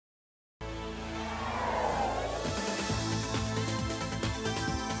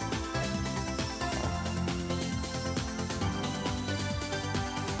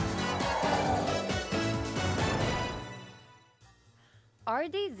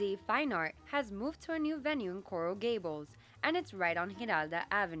RDZ Fine Art has moved to a new venue in Coral Gables, and it's right on Giralda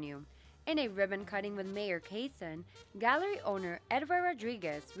Avenue. In a ribbon cutting with Mayor Kaysen, gallery owner Edward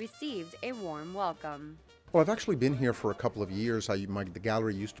Rodriguez received a warm welcome. Well, I've actually been here for a couple of years. The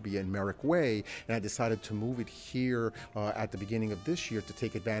gallery used to be in Merrick Way, and I decided to move it here at the beginning of this year to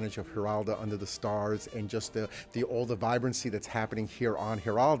take advantage of Giralda under the stars and just all the vibrancy that's happening here on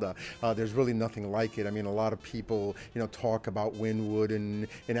Giralda. There's really nothing like it. I mean, a lot of people, talk about Wynwood and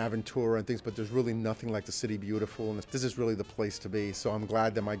Aventura and things, but there's really nothing like the City Beautiful, and this is really the place to be. So I'm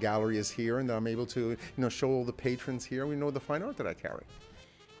glad that my gallery is here and that I'm able to, show all the patrons here, the fine art that I carry.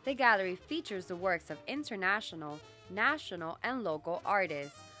 The gallery features the works of international, national, and local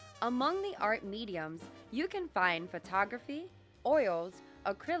artists. Among the art mediums, you can find photography, oils,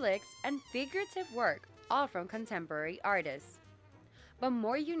 acrylics, and figurative work, all from contemporary artists. But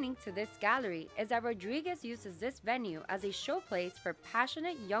more unique to this gallery is that Rodriguez uses this venue as a showplace for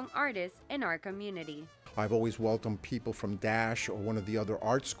passionate young artists in our community. I've always welcomed people from Dash or one of the other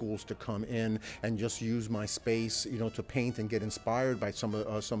art schools to come in and just use my space, to paint and get inspired by some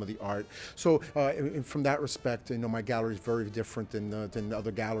of the art. So from that respect, my gallery is very different than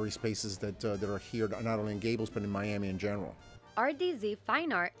other gallery spaces that are here, not only in Gables but in Miami in general. RDZ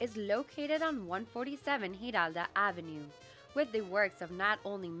Fine Art is located on 147 Giralda Avenue, with the works of not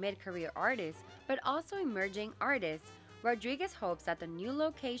only mid-career artists but also emerging artists. Rodriguez hopes that the new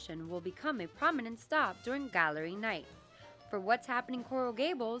location will become a prominent stop during gallery night. For What's Happening Coral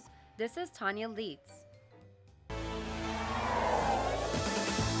Gables, this is Tanya Leeds.